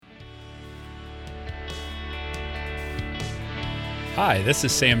Hi, this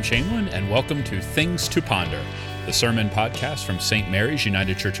is Sam Chamberlain, and welcome to Things to Ponder, the sermon podcast from St. Mary's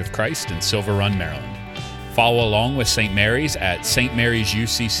United Church of Christ in Silver Run, Maryland. Follow along with St. Mary's at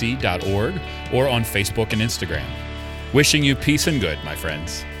stmarysucc.org or on Facebook and Instagram. Wishing you peace and good, my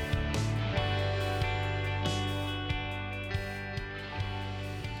friends.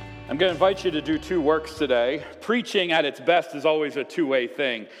 I'm going to invite you to do two works today. Preaching at its best is always a two-way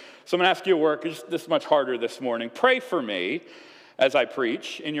thing. So I'm going to ask you to work just this much harder this morning. Pray for me as I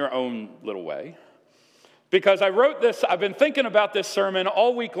preach in your own little way. Because I wrote this, I've been thinking about this sermon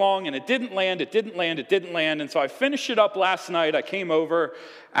all week long, and it didn't land. And so I finished it up last night. I came over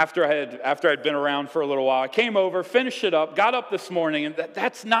after I'd been around for a little while. I came over, finished it up, got up this morning, and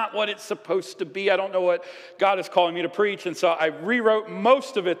that's not what it's supposed to be. I don't know what God is calling me to preach. And so I rewrote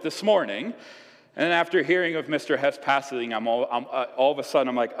most of it this morning. And then after hearing of Mr. Hess passing, all of a sudden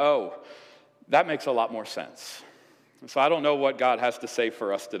I'm like, oh, that makes a lot more sense. So I don't know what God has to say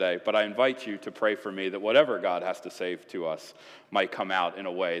for us today, but I invite you to pray for me that whatever God has to say to us might come out in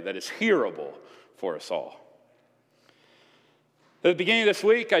a way that is hearable for us all. At the beginning of this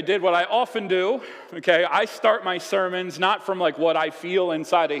week, I did what I often do. I start my sermons not from what I feel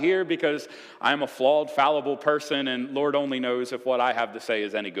inside of here, because I'm a flawed, fallible person, and Lord only knows if what I have to say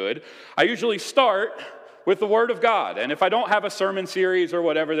is any good. I usually start with the Word of God. And if I don't have a sermon series or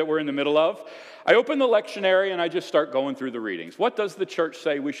whatever that we're in the middle of, I open the lectionary and I just start going through the readings. What does the church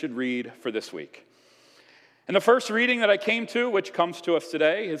say we should read for this week? And the first reading that I came to, which comes to us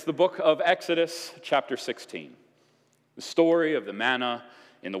today, is the book of Exodus, chapter 16. The story of the manna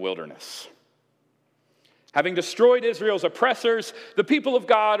in the wilderness. Having destroyed Israel's oppressors, the people of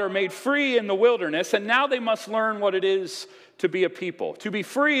God are made free in the wilderness, and now they must learn what it is to be a people. To be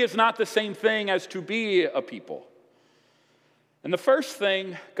free is not the same thing as to be a people. And the first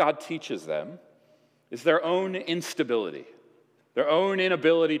thing God teaches them is their own instability, their own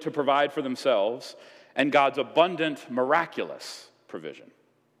inability to provide for themselves, and God's abundant, miraculous provision.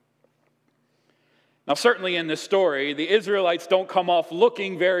 Now, certainly in this story, the Israelites don't come off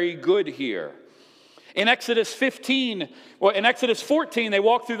looking very good here. In Exodus 14, they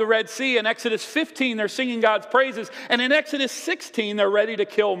walk through the Red Sea. In Exodus 15, they're singing God's praises. And in Exodus 16, they're ready to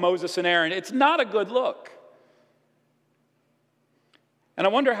kill Moses and Aaron. It's not a good look. And I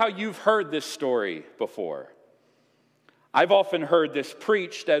wonder how you've heard this story before. I've often heard this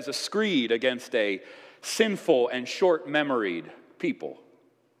preached as a screed against a sinful and short-memoried people.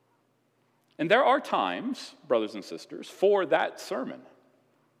 And there are times, brothers and sisters, for that sermon.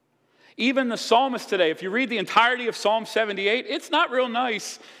 Even the psalmist today, if you read the entirety of Psalm 78, it's not real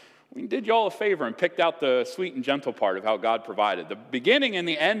nice. We did y'all a favor and picked out the sweet and gentle part of how God provided. The beginning and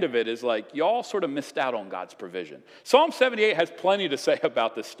the end of it is like y'all sort of missed out on God's provision. Psalm 78 has plenty to say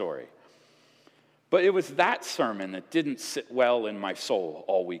about this story. But it was that sermon that didn't sit well in my soul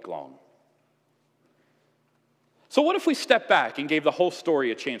all week long. So what if we stepped back and gave the whole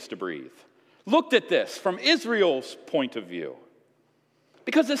story a chance to breathe? Looked at this from Israel's point of view.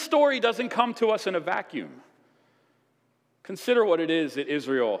 Because this story doesn't come to us in a vacuum. Consider what it is that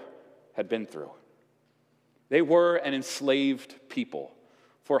Israel had been through. They were an enslaved people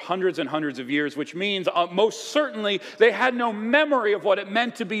for hundreds and hundreds of years, which means most certainly they had no memory of what it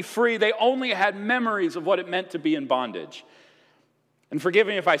meant to be free. They only had memories of what it meant to be in bondage. And forgive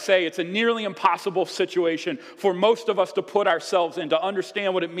me if I say it's a nearly impossible situation for most of us to put ourselves in, to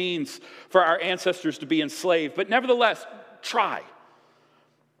understand what it means for our ancestors to be enslaved. But nevertheless, try.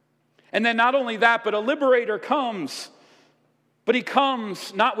 And then not only that, but a liberator comes. But he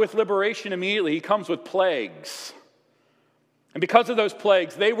comes not with liberation immediately. He comes with plagues. And because of those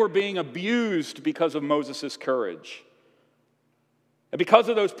plagues, they were being abused because of Moses' courage. And because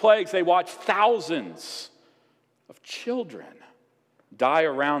of those plagues, they watched thousands of children die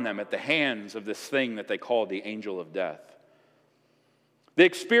around them at the hands of this thing that they called the angel of death. They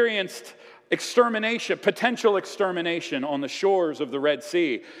experienced potential extermination on the shores of the Red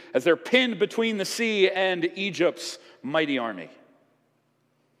Sea as they're pinned between the sea and Egypt's mighty army.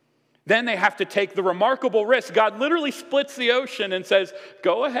 Then they have to take the remarkable risk. God literally splits the ocean and says,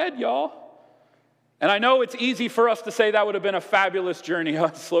 go ahead, y'all. And I know it's easy for us to say that would have been a fabulous journey.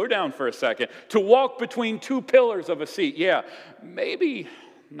 Slow down for a second. To walk between two pillars of a sea. Yeah, maybe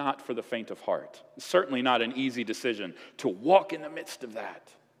not for the faint of heart. Certainly not an easy decision to walk in the midst of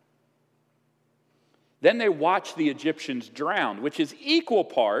that. Then they watch the Egyptians drown, which is equal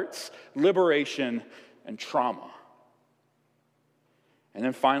parts liberation and trauma. And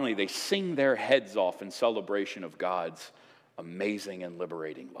then finally, they sing their heads off in celebration of God's amazing and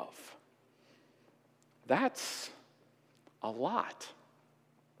liberating love. That's a lot.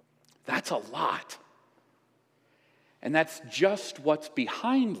 That's a lot. And that's just what's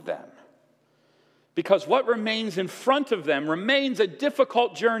behind them. Because what remains in front of them remains a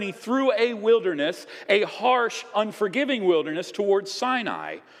difficult journey through a wilderness, a harsh, unforgiving wilderness towards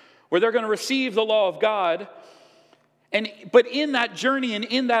Sinai, where they're going to receive the law of God. But in that journey and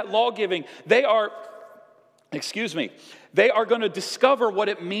in that law-giving, they are going to discover what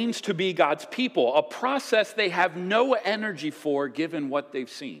it means to be God's people, a process they have no energy for given what they've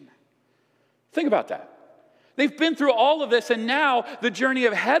seen. Think about that. They've been through all of this, and now the journey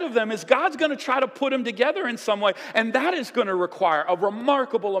ahead of them is God's going to try to put them together in some way, and that is going to require a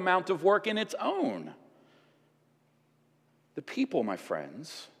remarkable amount of work in its own. The people, my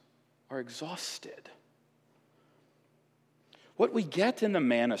friends, are exhausted. What we get in the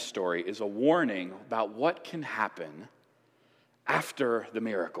manna story is a warning about what can happen after the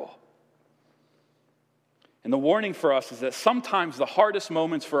miracle. And the warning for us is that sometimes the hardest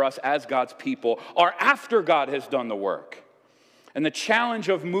moments for us as God's people are after God has done the work. And the challenge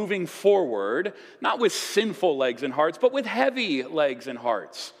of moving forward, not with sinful legs and hearts, but with heavy legs and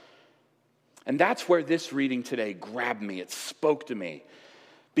hearts. And that's where this reading today grabbed me. It spoke to me.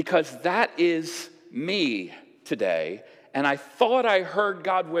 Because that is me today. And I thought I heard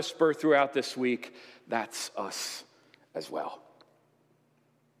God whisper throughout this week, that's us as well.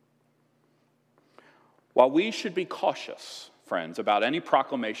 While we should be cautious, friends, about any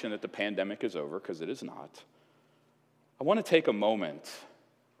proclamation that the pandemic is over, because it is not, I want to take a moment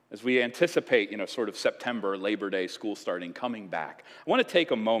as we anticipate, sort of September, Labor Day, school starting, coming back. I want to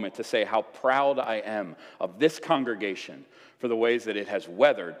take a moment to say how proud I am of this congregation for the ways that it has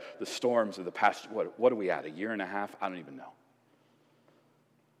weathered the storms of the past, what are we at, a year and a half? I don't even know.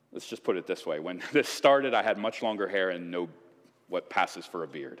 Let's just put it this way. When this started, I had much longer hair and no what passes for a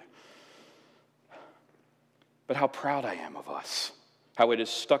beard. But how proud I am of us, how it has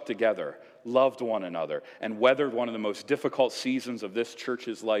stuck together, loved one another, and weathered one of the most difficult seasons of this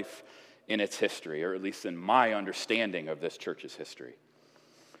church's life in its history, or at least in my understanding of this church's history.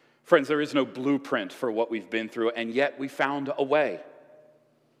 Friends, there is no blueprint for what we've been through, and yet we found a way.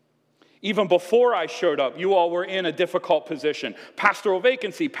 Even before I showed up, you all were in a difficult position. Pastoral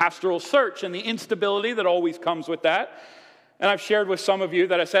vacancy, pastoral search, and the instability that always comes with that. And I've shared with some of you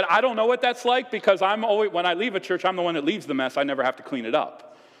that I said, I don't know what that's like because when I leave a church, I'm the one that leaves the mess. I never have to clean it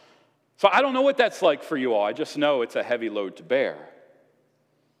up. So I don't know what that's like for you all. I just know it's a heavy load to bear.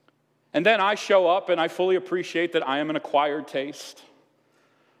 And then I show up and I fully appreciate that I am an acquired taste.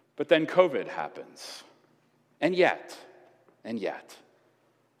 But then COVID happens. And yet,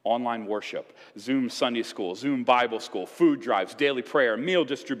 online worship, Zoom Sunday school, Zoom Bible school, food drives, daily prayer, meal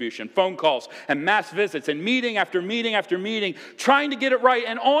distribution, phone calls, and mass visits, and meeting after meeting after meeting, trying to get it right,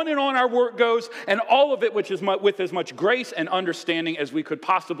 and on our work goes, and all of it with as much grace and understanding as we could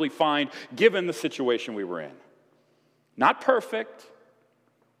possibly find, given the situation we were in. Not perfect,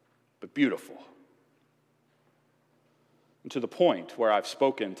 but beautiful. And to the point where I've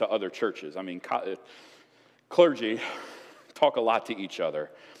spoken to other churches. Clergy talk a lot to each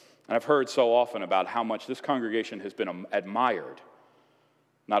other. And I've heard so often about how much this congregation has been admired,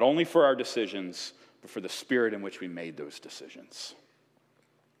 not only for our decisions, but for the spirit in which we made those decisions.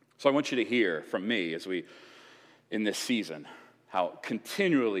 So I want you to hear from me in this season, how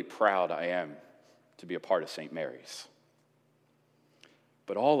continually proud I am to be a part of St. Mary's.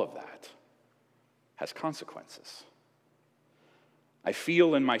 But all of that has consequences. I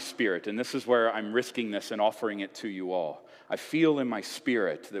feel in my spirit, and this is where I'm risking this and offering it to you all. I feel in my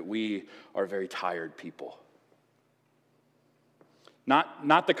spirit that we are very tired people.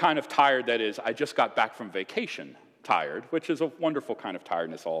 Not the kind of tired that is, I just got back from vacation tired, which is a wonderful kind of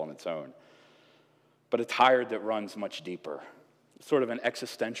tiredness all on its own. But a tired that runs much deeper. Sort of an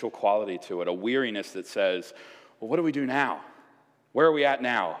existential quality to it, a weariness that says, well, what do we do now? Where are we at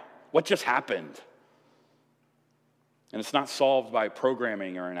now? What just happened? And it's not solved by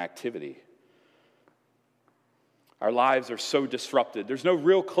programming or an activity. Our lives are so disrupted. There's no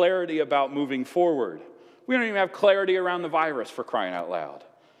real clarity about moving forward. We don't even have clarity around the virus, for crying out loud.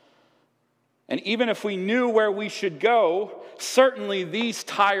 And even if we knew where we should go, certainly these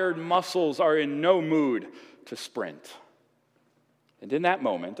tired muscles are in no mood to sprint. And in that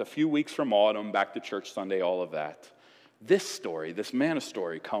moment, a few weeks from autumn, back to church Sunday, all of that, this story, this manna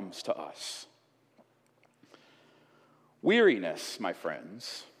story, comes to us. Weariness, my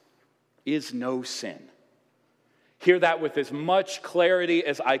friends, is no sin. Hear that with as much clarity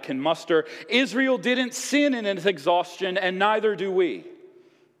as I can muster. Israel didn't sin in its exhaustion, and neither do we.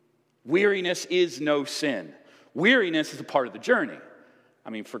 Weariness is no sin. Weariness is a part of the journey.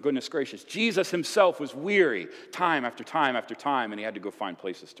 For goodness gracious, Jesus himself was weary time after time after time, and he had to go find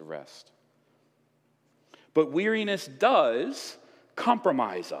places to rest. But weariness does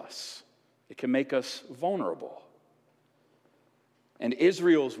compromise us. It can make us vulnerable. And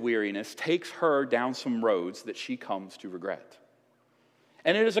Israel's weariness takes her down some roads that she comes to regret.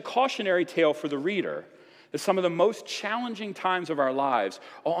 And it is a cautionary tale for the reader that some of the most challenging times of our lives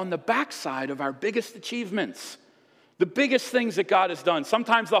are on the backside of our biggest achievements, the biggest things that God has done.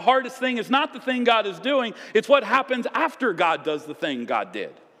 Sometimes the hardest thing is not the thing God is doing, it's what happens after God does the thing God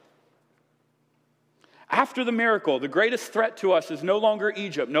did. After the miracle, the greatest threat to us is no longer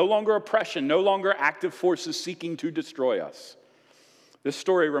Egypt, no longer oppression, no longer active forces seeking to destroy us. This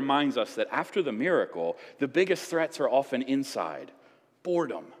story reminds us that after the miracle, the biggest threats are often inside: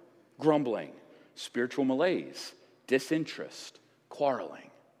 boredom, grumbling, spiritual malaise, disinterest, quarreling.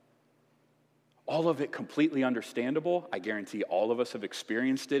 All of it completely understandable. I guarantee all of us have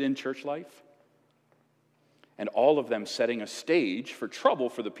experienced it in church life. And all of them setting a stage for trouble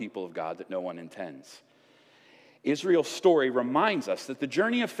for the people of God that no one intends. Israel's story reminds us that the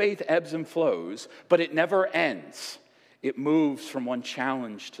journey of faith ebbs and flows, but it never ends. It moves from one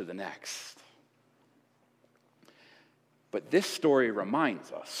challenge to the next. But this story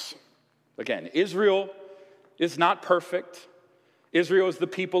reminds us, again, Israel is not perfect. Israel is the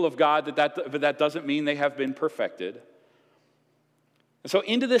people of God, but that doesn't mean they have been perfected. And so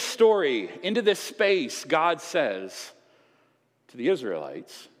into this story, into this space, God says to the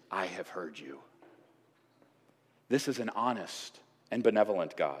Israelites, I have heard you. This is an honest and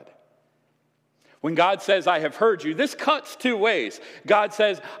benevolent God. When God says, I have heard you, this cuts two ways. God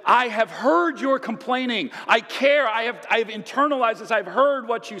says, I have heard your complaining. I care. I have internalized this. I've heard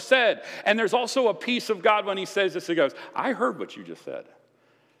what you said. And there's also a piece of God when he says this. He goes, I heard what you just said.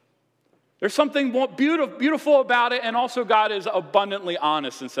 There's something beautiful about it. And also God is abundantly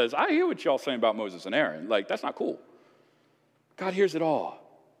honest and says, I hear what y'all saying about Moses and Aaron. Like, that's not cool. God hears it all.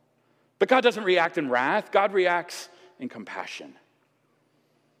 But God doesn't react in wrath. God reacts in compassion.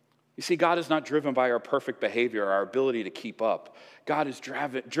 You see, God is not driven by our perfect behavior or our ability to keep up. God is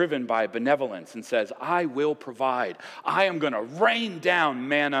driven by benevolence and says, I will provide. I am going to rain down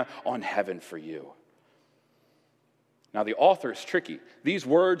manna on heaven for you. Now, the author is tricky. These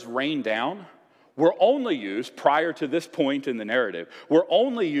words, rain down, were only used prior to this point in the narrative, were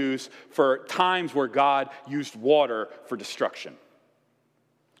only used for times where God used water for destruction.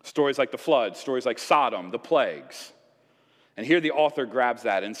 Stories like the flood, stories like Sodom, the plagues. And here the author grabs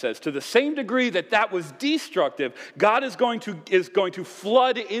that and says, to the same degree that was destructive, God is going to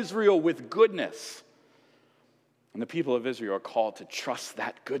flood Israel with goodness. And the people of Israel are called to trust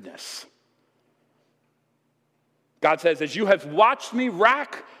that goodness. God says, as you have watched me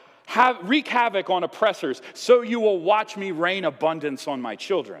wreak havoc on oppressors, so you will watch me rain abundance on my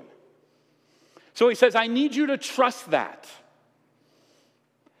children. So he says, I need you to trust that.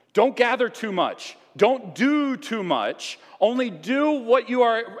 Don't gather too much. Don't do too much. Only do what you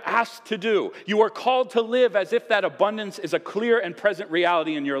are asked to do. You are called to live as if that abundance is a clear and present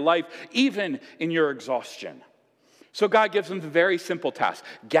reality in your life, even in your exhaustion. So God gives them the very simple task.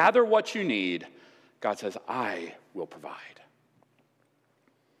 Gather what you need. God says, I will provide.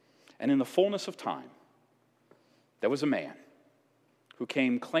 And in the fullness of time, there was a man who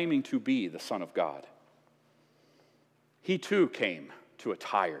came claiming to be the Son of God. He too came to a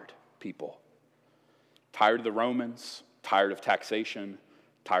tired people. Tired of the Romans, tired of taxation,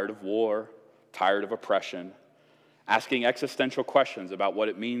 tired of war, tired of oppression, asking existential questions about what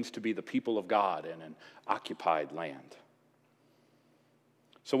it means to be the people of God in an occupied land.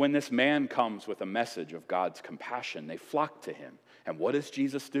 So when this man comes with a message of God's compassion, they flock to him. And what does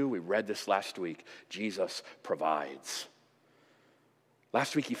Jesus do? We read this last week. Jesus provides.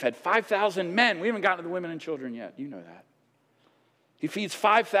 Last week he fed 5,000 men. We haven't gotten to the women and children yet. You know that. He feeds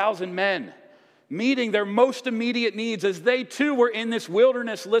 5,000 men, meeting their most immediate needs as they too were in this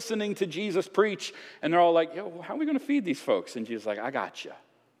wilderness listening to Jesus preach. And they're all like, yo, how are we going to feed these folks? And Jesus is like, I got you.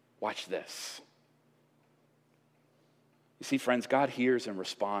 Watch this. You see, friends, God hears and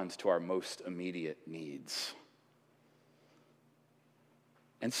responds to our most immediate needs.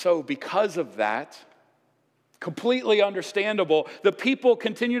 And so because of that, completely understandable, the people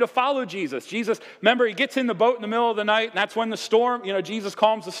continue to follow Jesus. Jesus, remember, he gets in the boat in the middle of the night, and that's when the storm, Jesus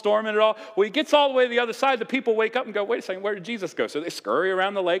calms the storm and it all. Well, he gets all the way to the other side. The people wake up and go, wait a second, where did Jesus go? So they scurry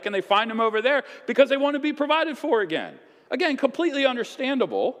around the lake and they find him over there because they want to be provided for again. Again, completely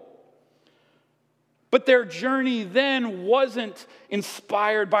understandable. But their journey then wasn't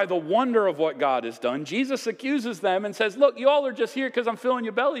inspired by the wonder of what God has done. Jesus accuses them and says, look, you all are just here because I'm filling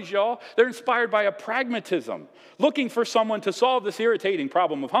your bellies, y'all. They're inspired by a pragmatism, looking for someone to solve this irritating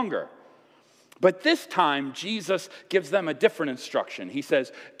problem of hunger. But this time, Jesus gives them a different instruction. He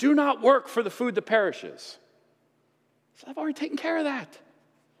says, do not work for the food that perishes. So I've already taken care of that.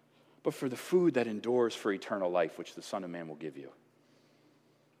 But for the food that endures for eternal life, which the Son of Man will give you.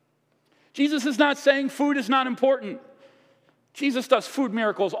 Jesus is not saying food is not important. Jesus does food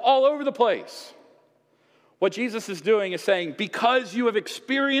miracles all over the place. What Jesus is doing is saying, because you have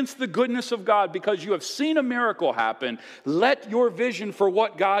experienced the goodness of God, because you have seen a miracle happen, let your vision for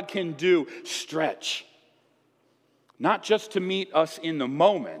what God can do stretch. Not just to meet us in the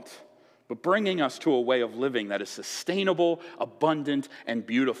moment, but bringing us to a way of living that is sustainable, abundant, and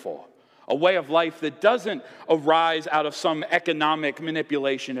beautiful. A way of life that doesn't arise out of some economic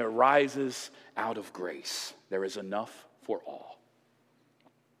manipulation. It arises out of grace. There is enough for all.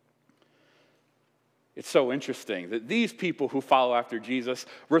 It's so interesting that these people who follow after Jesus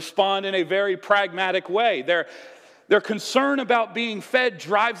respond in a very pragmatic way. Their concern about being fed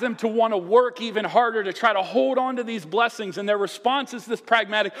drives them to want to work even harder to try to hold on to these blessings. And their response is this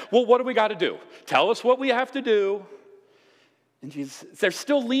pragmatic, well, what do we got to do? Tell us what we have to do. And Jesus, they're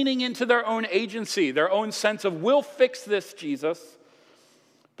still leaning into their own agency, their own sense of, we'll fix this, Jesus.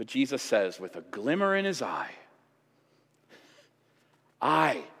 But Jesus says, with a glimmer in his eye,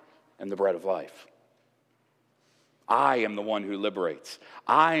 I am the bread of life. I am the one who liberates.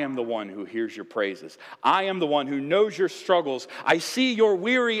 I am the one who hears your praises. I am the one who knows your struggles. I see your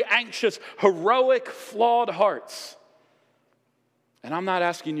weary, anxious, heroic, flawed hearts. And I'm not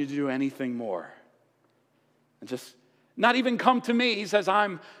asking you to do anything more. And just not even come to me. He says,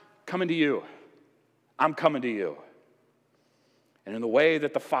 I'm coming to you. I'm coming to you. And in the way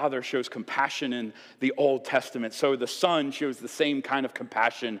that the Father shows compassion in the Old Testament, so the Son shows the same kind of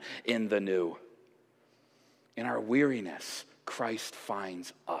compassion in the New. In our weariness, Christ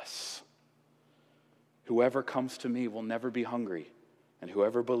finds us. Whoever comes to me will never be hungry, and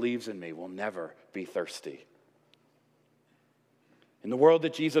whoever believes in me will never be thirsty. In the world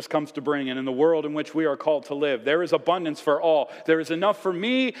that Jesus comes to bring, and in the world in which we are called to live, there is abundance for all. There is enough for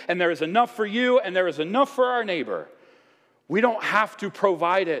me, and there is enough for you, and there is enough for our neighbor. We don't have to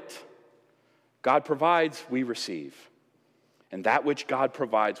provide it. God provides, we receive. And that which God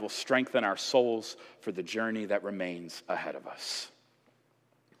provides will strengthen our souls for the journey that remains ahead of us.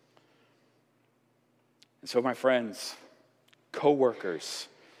 And so, my friends, co-workers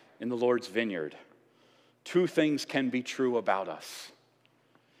in the Lord's vineyard, two things can be true about us.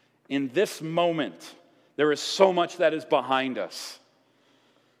 In this moment, there is so much that is behind us.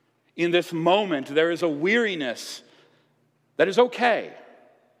 In this moment, there is a weariness that is okay,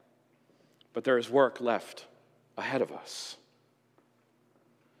 but there is work left ahead of us.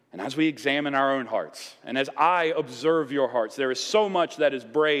 And as we examine our own hearts, and as I observe your hearts, there is so much that is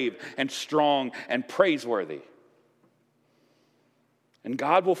brave and strong and praiseworthy. And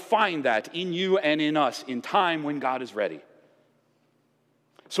God will find that in you and in us in time when God is ready.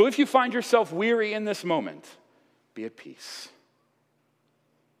 So if you find yourself weary in this moment, be at peace.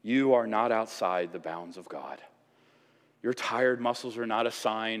 You are not outside the bounds of God. Your tired muscles are not a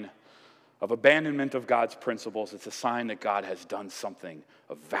sign of abandonment of God's principles. It's a sign that God has done something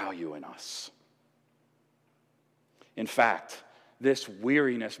of value in us. In fact, this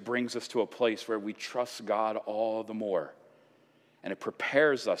weariness brings us to a place where we trust God all the more. And it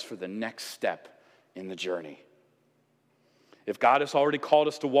prepares us for the next step in the journey. If God has already called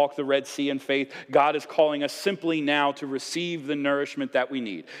us to walk the Red Sea in faith, God is calling us simply now to receive the nourishment that we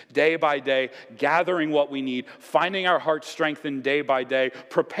need. Day by day, gathering what we need, finding our hearts strengthened day by day,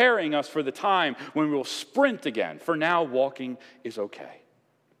 preparing us for the time when we will sprint again. For now, walking is okay.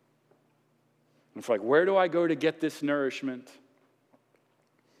 And it's like, where do I go to get this nourishment?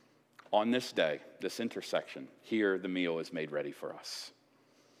 On this day, this intersection, here the meal is made ready for us.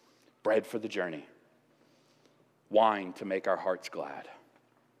 Bread for the journey. Wine to make our hearts glad.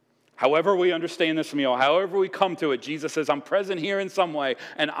 However we understand this meal, however we come to it, Jesus says, I'm present here in some way,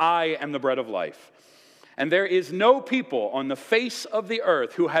 and I am the bread of life. And there is no people on the face of the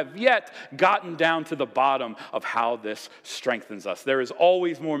earth who have yet gotten down to the bottom of how this strengthens us. There is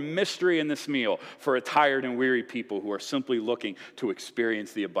always more mystery in this meal for a tired and weary people who are simply looking to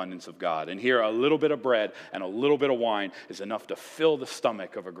experience the abundance of God. And here, a little bit of bread and a little bit of wine is enough to fill the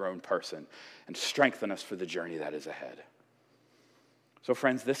stomach of a grown person and strengthen us for the journey that is ahead. So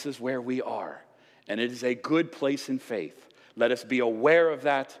friends, this is where we are, and it is a good place in faith. Let us be aware of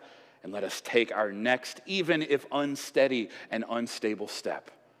that, and let us take our next, even if unsteady and unstable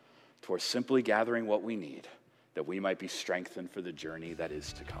step, towards simply gathering what we need, that we might be strengthened for the journey that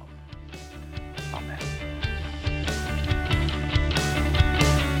is to come. Amen.